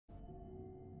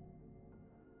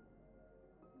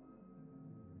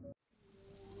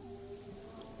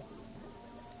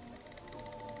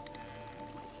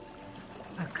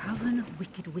coven of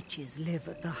wicked witches live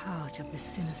at the heart of the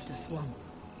sinister swamp.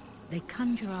 They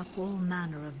conjure up all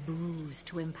manner of brews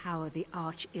to empower the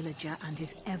Arch-Illager and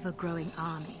his ever-growing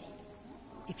army.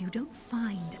 If you don't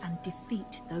find and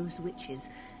defeat those witches,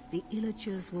 the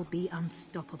Illagers will be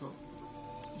unstoppable.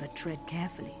 But tread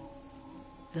carefully.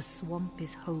 The swamp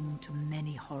is home to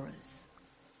many horrors.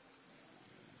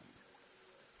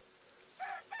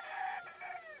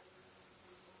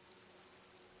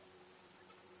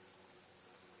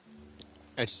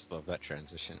 I just love that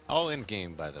transition. All in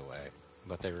game, by the way,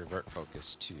 but they revert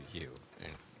focus to you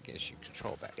and gives you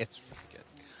control back. It's really good.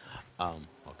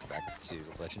 Welcome back to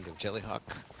The Legend of Jellyhawk.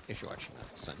 If you're watching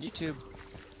this on YouTube,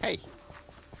 hey,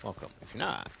 welcome. If you're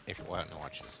not, if you want to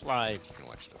watch this live, you can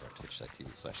watch it over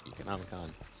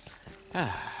twitch.tv/Geekanomicon.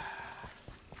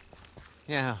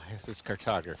 Yeah, this is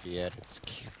cartography at its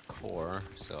core,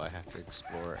 so I have to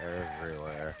explore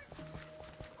everywhere.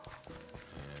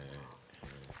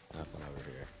 Nothing over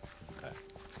here. Okay.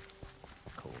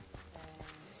 Cool.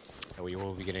 We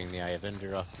will be getting the Eye of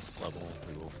Ender off this level.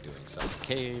 We will be doing Soggy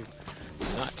Cave.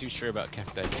 I'm not too sure about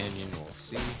Cacti Canyon. We'll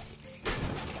see.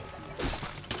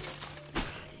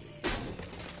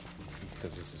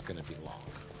 Because this is going to be long.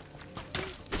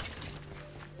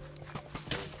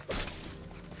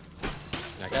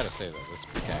 I gotta say though, this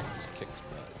pickaxe kicks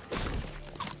butt.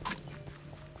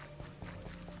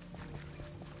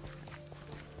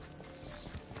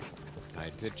 I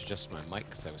did adjust my mic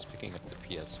because I was picking up the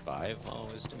PS5 while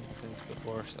I was doing things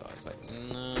before, so I was like,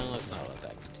 no, let's not let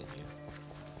that continue.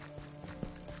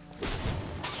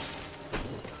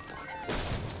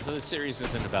 So the series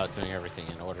isn't about doing everything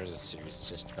in order. The series is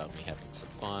just about me having some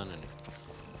fun and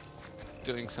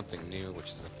doing something new,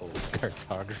 which is a full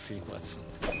cartography lesson.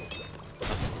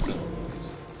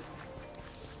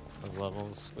 Of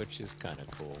levels, which is kind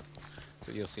of cool.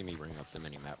 So you'll see me bring up the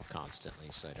mini-map constantly,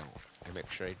 so I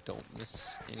make sure I don't miss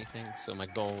anything. So my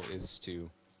goal is to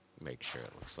make sure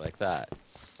it looks like that.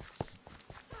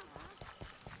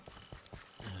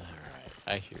 Alright,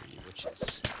 I hear you,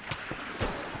 witches.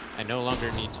 I no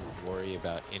longer need to worry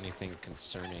about anything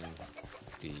concerning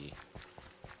the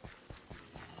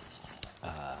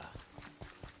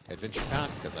adventure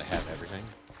path, because I have everything.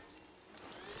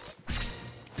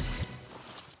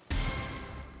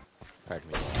 Pardon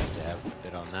me, I have to have a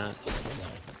bit on that.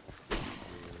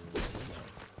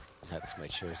 That's my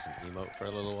chosen emote for a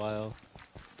little while.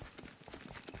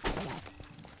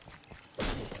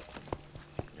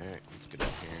 Alright, let's get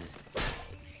up here.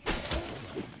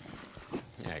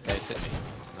 Yeah, guys hit me.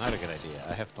 Not a good idea.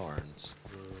 I have thorns.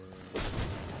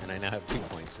 And I now have 2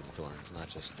 points in thorns, not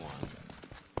just 1.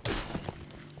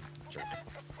 Jerk.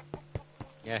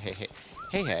 Yeah, hey,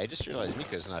 I just realized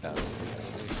Mika's not out.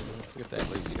 Let's get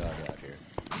that lazy dog out here.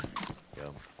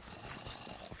 Go.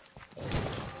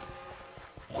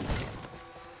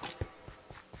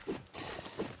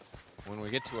 When we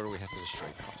get to where we have to destroy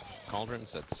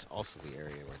cauldrons, that's also the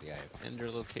area where the Eye of Ender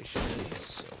location is,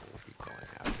 so we'll be going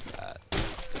after that.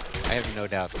 I have no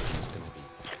doubt that this is going to be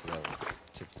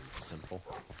relatively simple.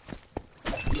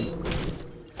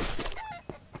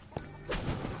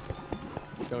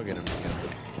 Go get him, Mika.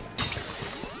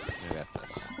 I got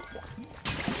this.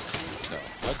 So,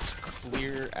 let's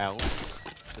clear out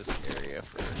this area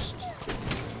first.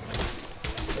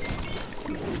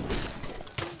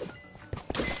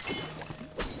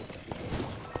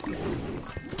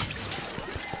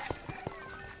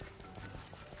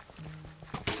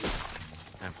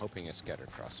 I'm hoping a scatter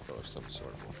crossbow of some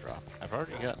sort will drop. I've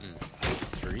already gotten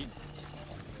 3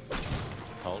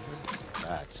 cauldrons?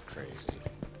 That's crazy.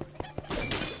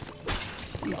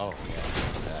 Oh yeah,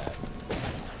 look at that.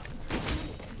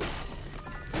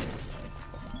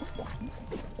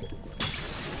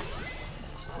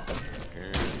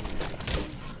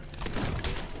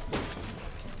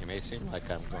 It may seem like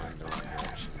I'm going the wrong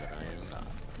direction, but I am not.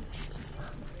 Sure.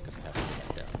 Because I have to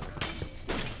get down there.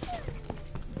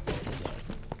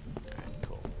 Alright,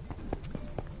 cool.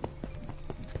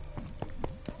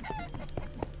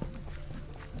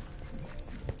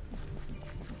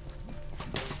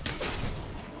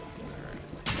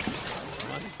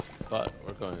 But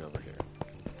we're going over here.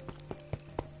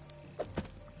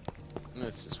 And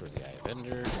this is where the Eye of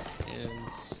Ender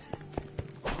is.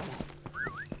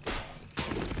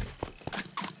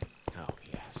 Oh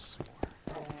yes,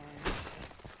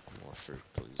 more fruit,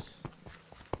 please.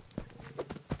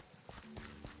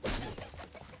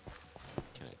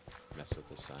 Can I mess with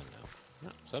the sign now? No.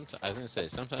 Sometimes I was gonna say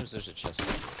sometimes there's a chest.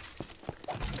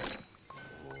 Oh,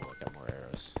 I got more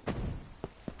arrows.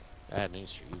 Bad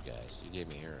news for you guys. You gave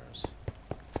me arrows.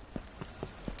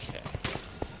 Okay.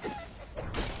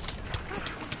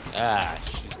 Ah,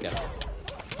 she's got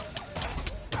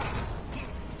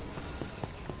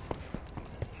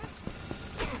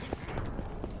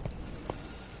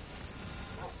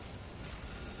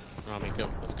on,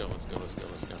 Miko. Let's go, let's go, let's go,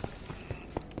 let's go.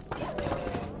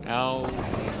 Ow,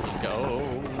 Miko,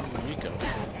 Miko.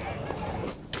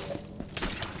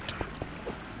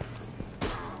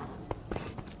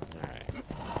 Alright.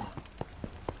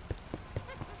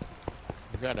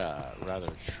 We've got a rather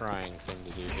trying thing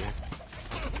to do here.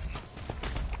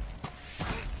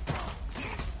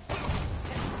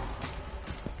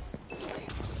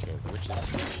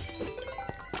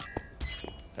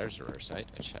 There's a rare sight,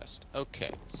 a chest. Okay,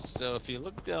 so if you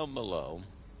look down below,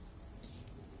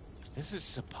 this is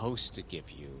supposed to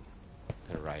give you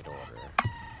the right order,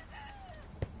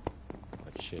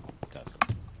 which it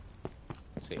doesn't.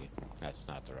 See, that's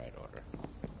not the right order.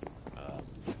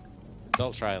 It's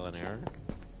all trial and error.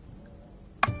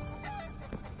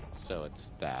 So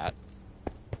it's that.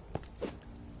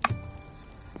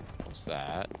 What's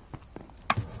that?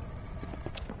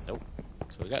 Nope.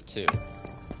 So we got two.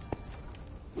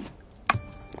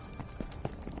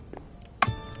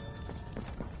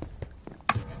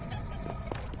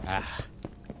 Ah.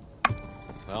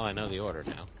 Well, I know the order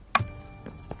now.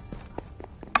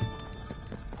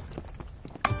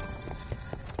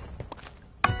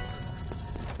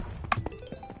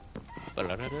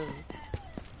 Ba-da-da-da.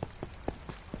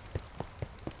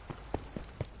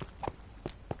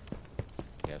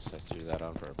 Yes, I threw that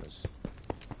on purpose.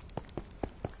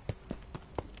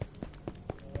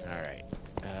 Alright.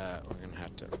 We're gonna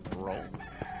have to roll.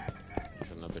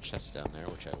 There's another chest down there,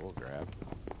 which I will grab.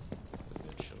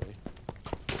 Eventually.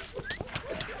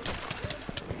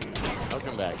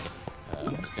 Welcome back.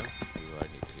 Miko, you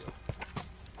need to heal.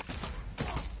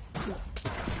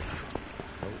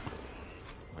 Oh.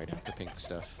 Right after pink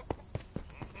stuff.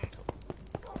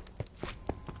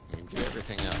 You can do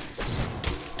everything else.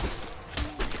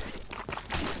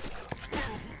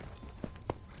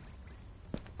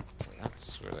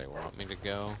 That's where they want me to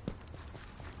go.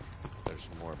 There's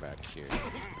more back here.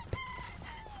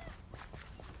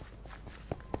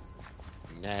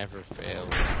 Never fail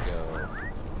to go.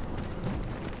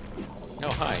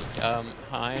 Oh, hi.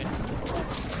 Hi.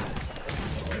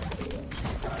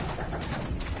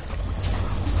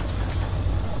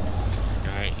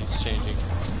 Alright, he's changing.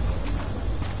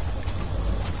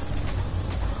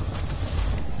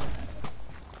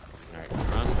 Alright,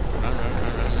 run.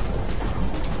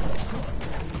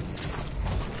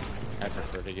 I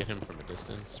prefer to get him from a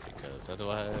distance, because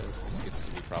otherwise this gets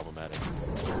to be problematic.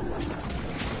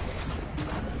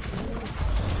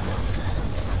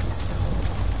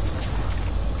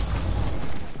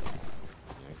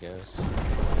 There it goes.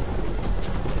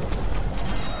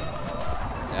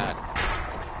 Got it.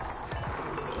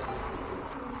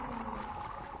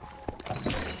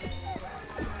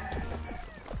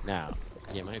 Now,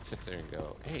 you might sit there and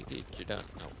go, hey, Geek, you're done.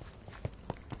 No.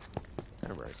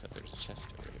 Remember, I said there's a chest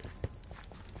over here.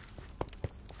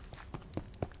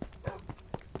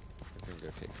 We're gonna go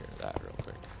take care of that real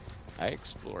quick. I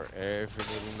explore every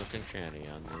little nook and cranny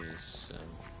on these, so...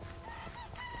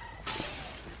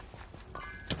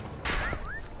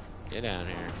 Get down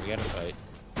here. We gotta fight.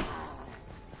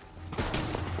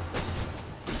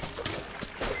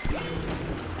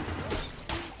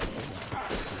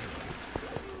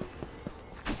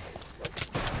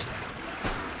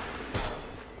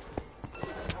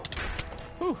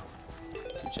 Whew.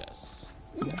 Two chests.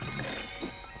 Thank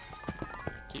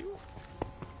you.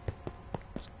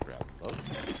 Just grab them both.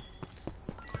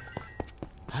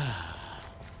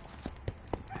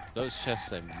 Those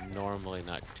chests I'm normally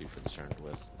not too concerned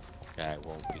with. I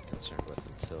won't be concerned with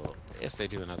until if they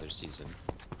do another season.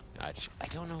 I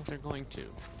don't know if they're going to.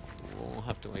 We'll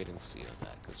have to wait and see on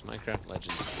that, because Minecraft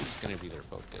Legends is going to be their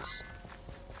focus.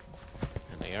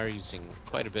 And they are using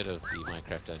quite a bit of the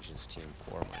Minecraft Legends team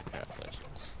for Minecraft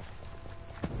Legends.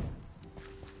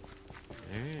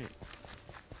 Alright.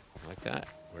 Like that,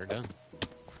 we're done.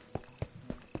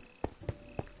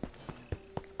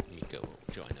 Miko will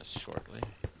join us shortly.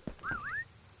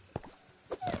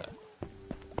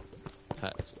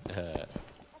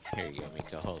 Here you go,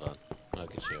 Miko. Hold on. I'll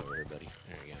get you over here, buddy.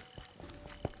 There you go.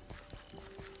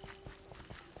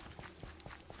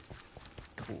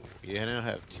 Cool. You now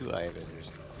have two eye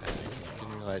vendors. I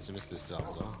didn't realize I missed this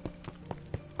Zonzo.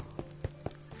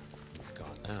 It's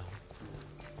gone now.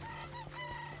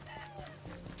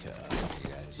 Tough, you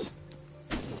guys.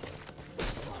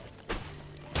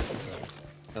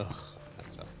 Ugh,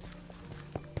 that sucked.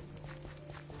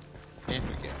 There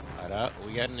we go. Alright,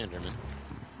 we got an Enderman.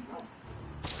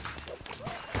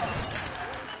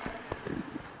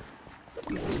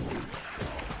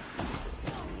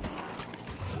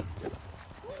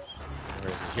 Where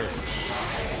is he? Here it is.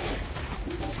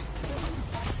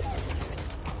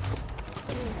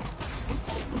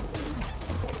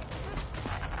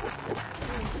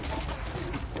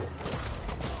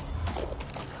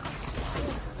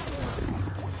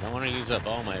 use up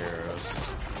all my arrows.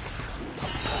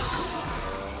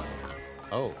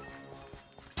 Oh.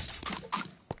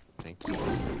 Thank you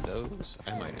for those.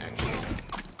 I might actually...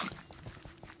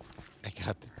 I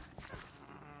got the...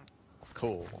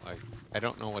 Cool. I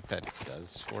don't know what that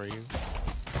does for you.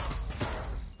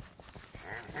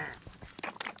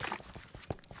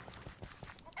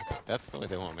 Okay, that's the way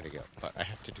they want me to go, but I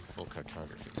have to do full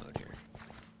cartography mode here.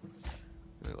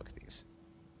 Let me look at these.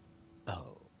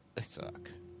 Oh, they suck.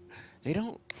 They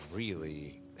don't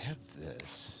really have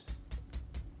this.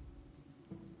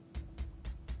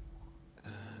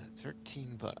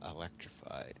 13 but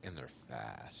electrified, and they're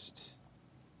fast.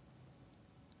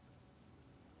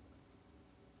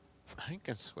 I think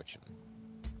I'm switching.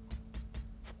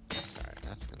 Sorry,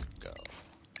 that's gonna go.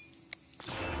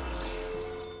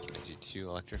 Can I do 2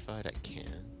 electrified? I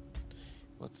can.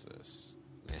 What's this?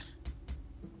 Meh.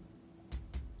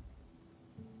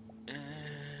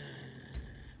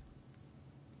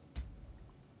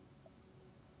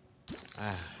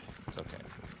 It's okay.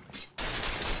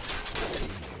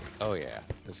 Oh yeah,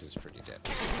 this is pretty dead.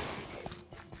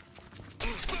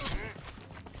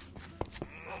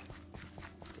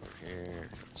 Over here,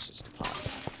 it's just a pop.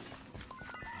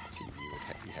 TV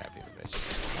would be happy with this.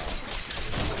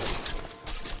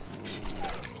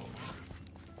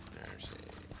 There's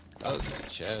a... Oh, the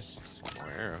chest. More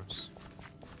arrows.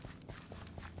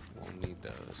 We'll need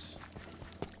those.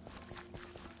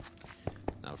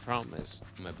 Now the problem is,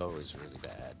 my bow is really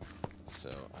bad. So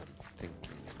I'm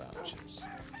thinking about just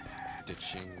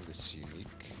ditching this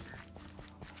unique.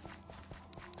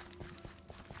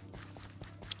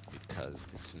 Because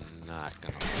it's not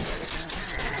gonna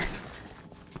work.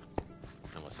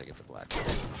 Unless I get the black one.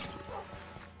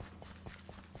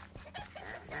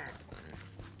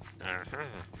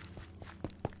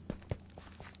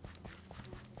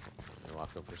 Let me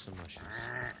walk over some mushrooms.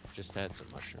 Just had some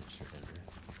mushrooms for dinner.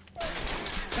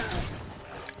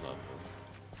 Love them.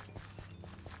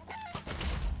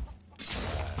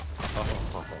 Oh,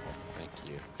 thank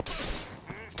you.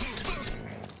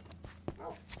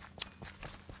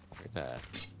 Look at that.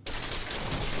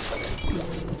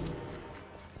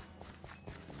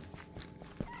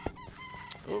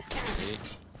 Oh, see?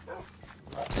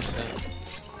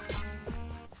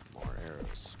 More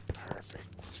arrows. Perfect.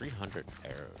 300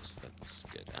 arrows. That's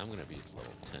good. I'm gonna be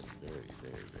level 10 very,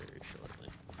 very, very shortly.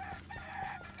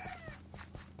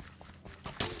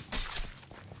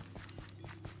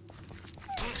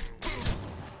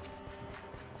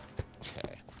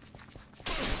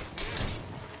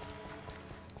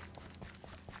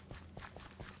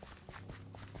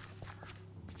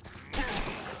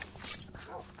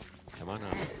 Come on up.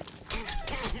 Okay.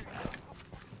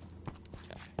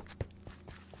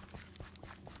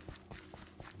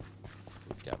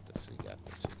 We got this, we got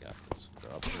this, we got this. Go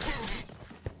up and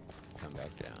come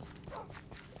back down.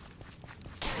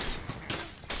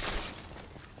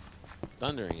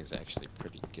 Thundering is actually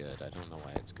pretty good. I don't know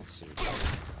why it's considered a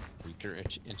weaker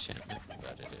enchantment,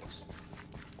 but it is.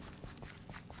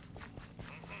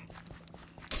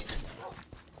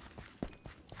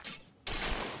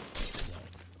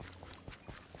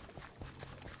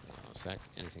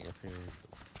 Anything up here?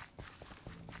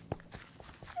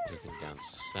 Anything down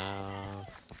south?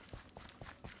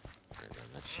 Right on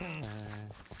that shack.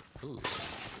 Ooh,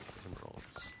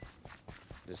 emeralds.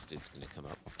 This dude's gonna come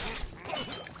up.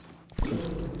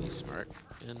 Be smart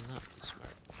and not be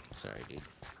smart. Sorry, dude.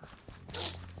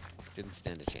 Didn't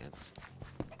stand a chance.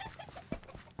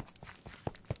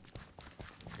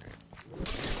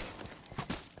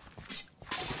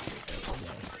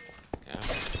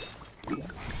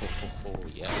 Oh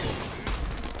yeah.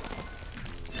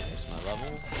 There's my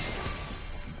level.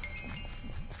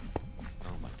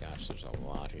 Oh my gosh, there's a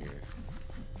lot here.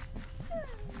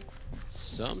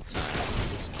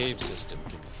 Sometimes this cave system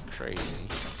can be crazy.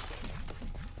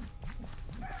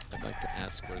 I'd like to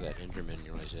ask where that Enderman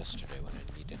was yesterday when I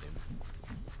needed him.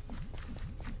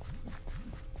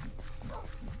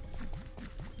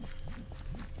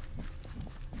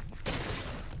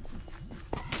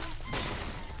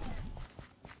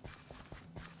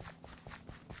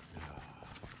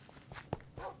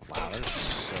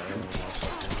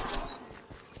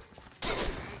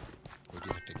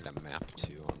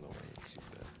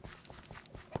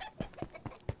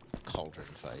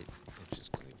 Cauldron fight, which is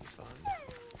going to be fun,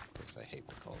 because I hate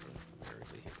the cauldron. I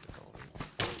really hate the cauldron.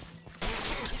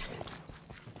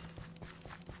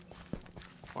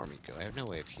 Farmico, I have no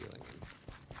way of healing him.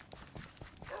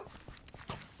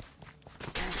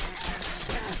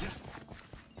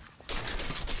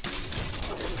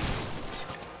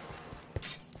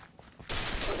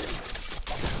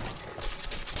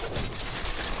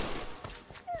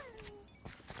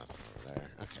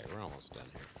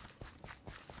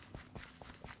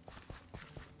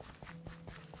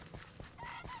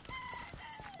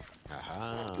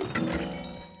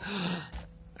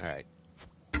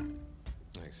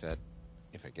 said,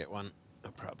 if I get one,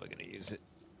 I'm probably going to use it.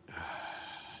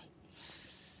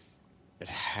 It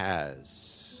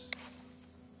has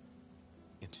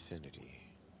infinity.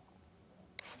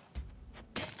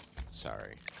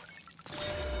 Sorry.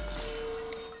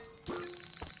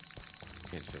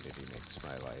 Infinity makes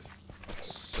my life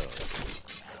so...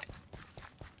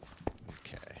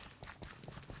 Okay.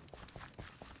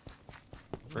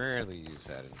 Rarely use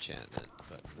that enchantment,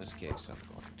 but in this case I'm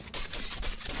going to.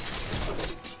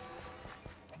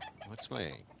 What's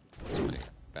my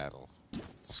battle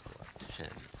score? 10.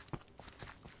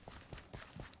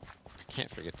 I can't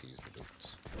forget to use the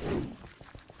boots.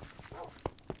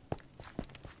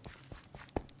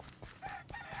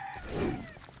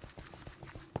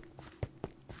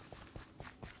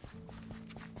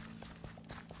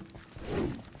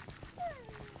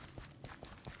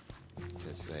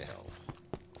 Because they help.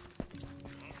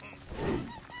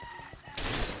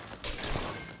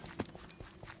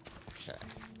 Okay.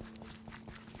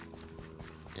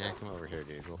 Yeah, come over here,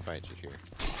 dude. We'll fight you here.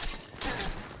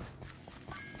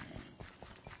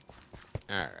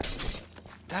 Alright.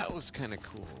 That was kind of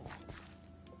cool.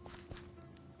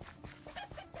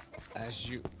 As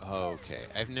you... Oh, okay.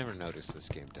 I've never noticed this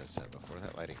game does that before.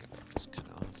 That lighting effect is kind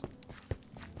of awesome.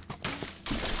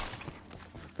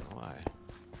 Not gonna lie.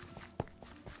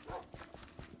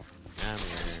 Come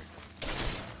here.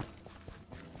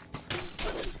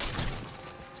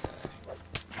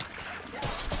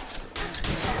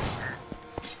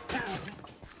 Okay.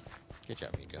 Good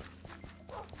job, Miko.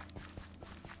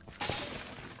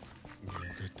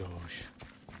 Good dosh.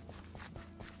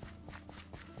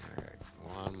 Alright,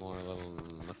 one more little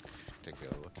nook to go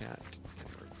look at, and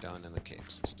we're done in the cave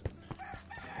system.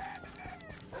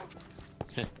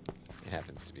 It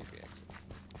happens to be the exit.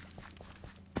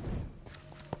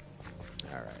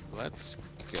 Alright, let's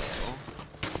go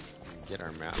and get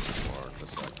our map for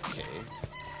the Soggy cave.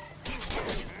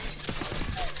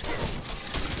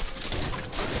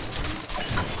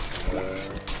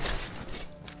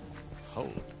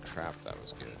 Holy crap, that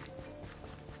was good.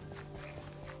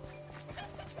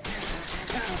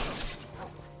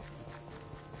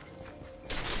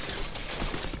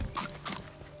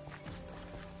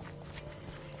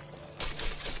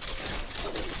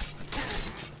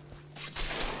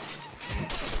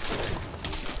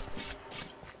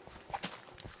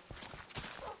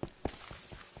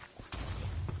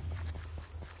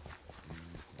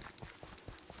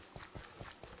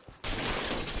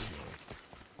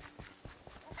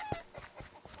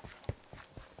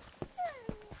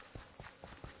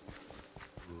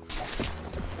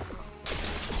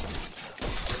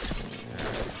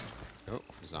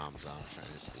 Zom's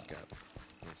trying to sneak up.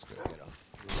 Let's go get him.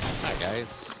 Hi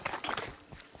guys.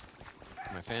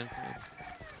 My fan club?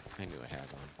 I knew I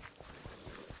had one.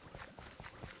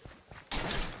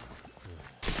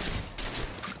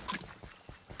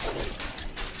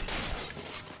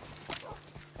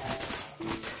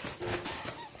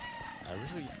 I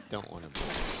really don't want to be in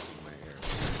my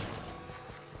arrows.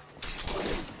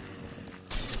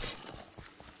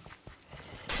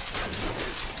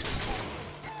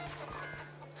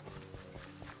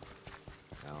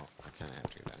 Well, I kind of have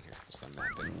to go down here because I'm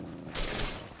mapping.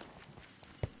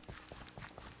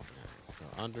 Alright, go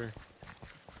under.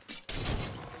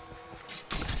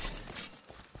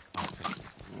 Oh, thank you.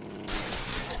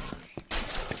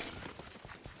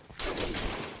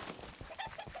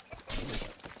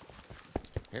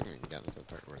 Here we can get down to the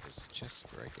part where there's a chest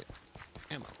where I get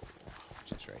ammo.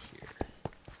 Which is right here.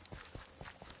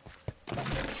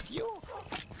 Yo!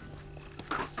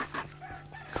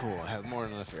 Cool, I have more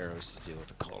than enough arrows to deal with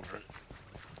the cauldron.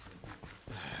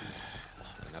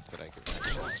 Enough that I could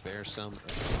actually spare some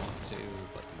if I want to,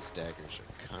 but these daggers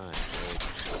are kind of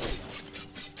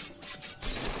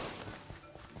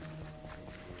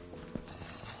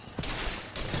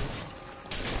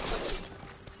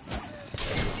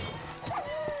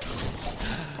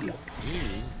You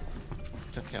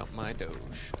took out my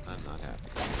doge. I'm not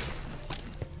happy.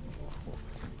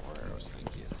 More arrows,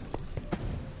 thank you.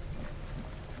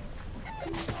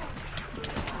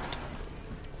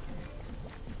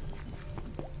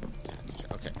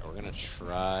 Okay, we're gonna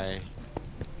try.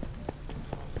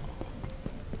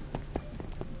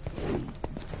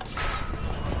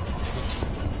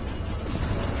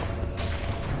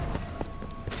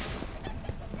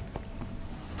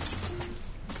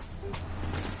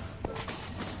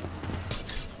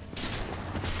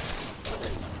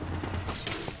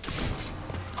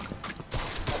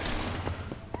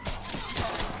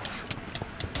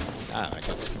 Ah, I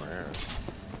got some more arrows.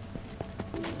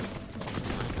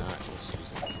 Why not just use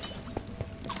it?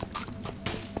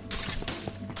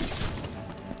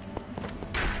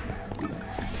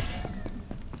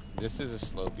 This is a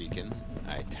slow beacon.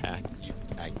 I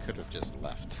could have just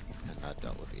left and not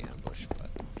dealt with the ambush,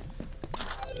 but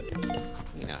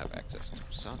we now have access to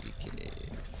Soggy Cave.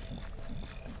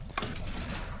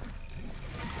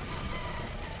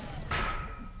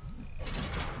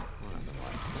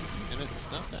 And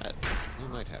it's not bad. We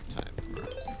might have time for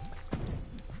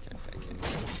Cacti Cave.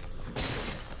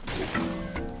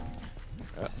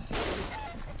 Let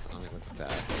me look at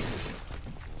that.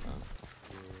 Hold on.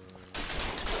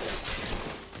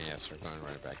 Yes, we're going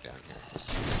right back down here. Just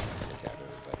take out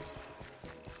everybody.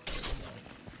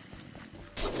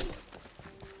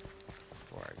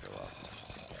 Before I go up.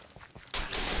 Okay.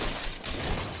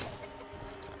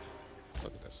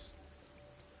 Look at this.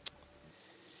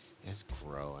 It's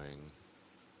growing.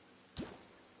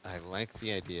 I like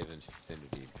the idea of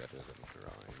infinity better than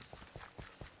growing.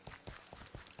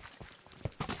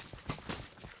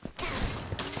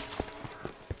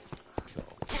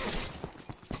 Cool.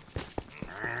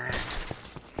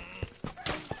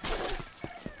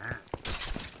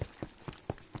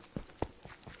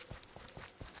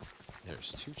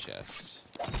 There's 2 chests.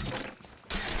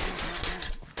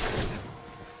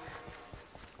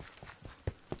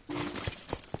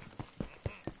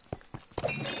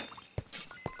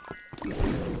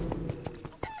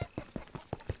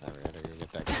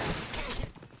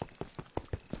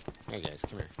 Hey guys,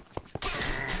 come here.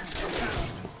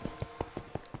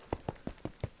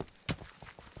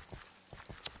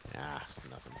 Ah, it's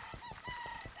nothing.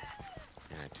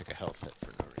 And I took a health hit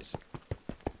for no reason.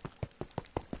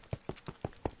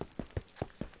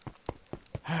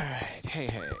 Alright, hey.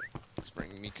 Let's bring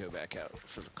Miko back out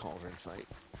for the cauldron fight.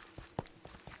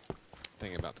 The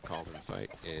thing about the cauldron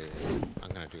fight is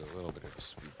I'm going to do a little bit of a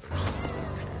speed burst.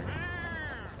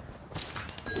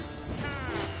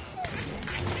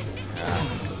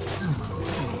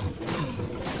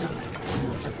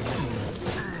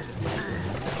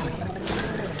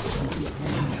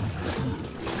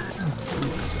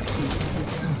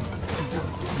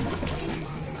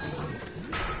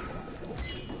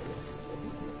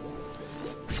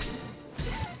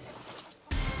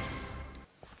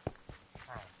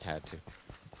 Had to.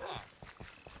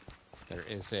 There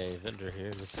is a vendor here.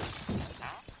 This is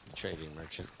a trading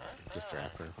merchant, gift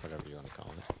wrapper, whatever you want to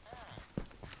call it.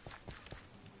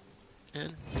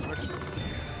 And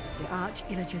the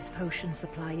Arch-Illager's potion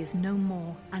supply is no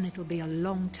more, and it'll be a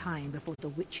long time before the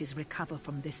witches recover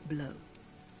from this blow.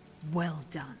 Well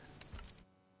done.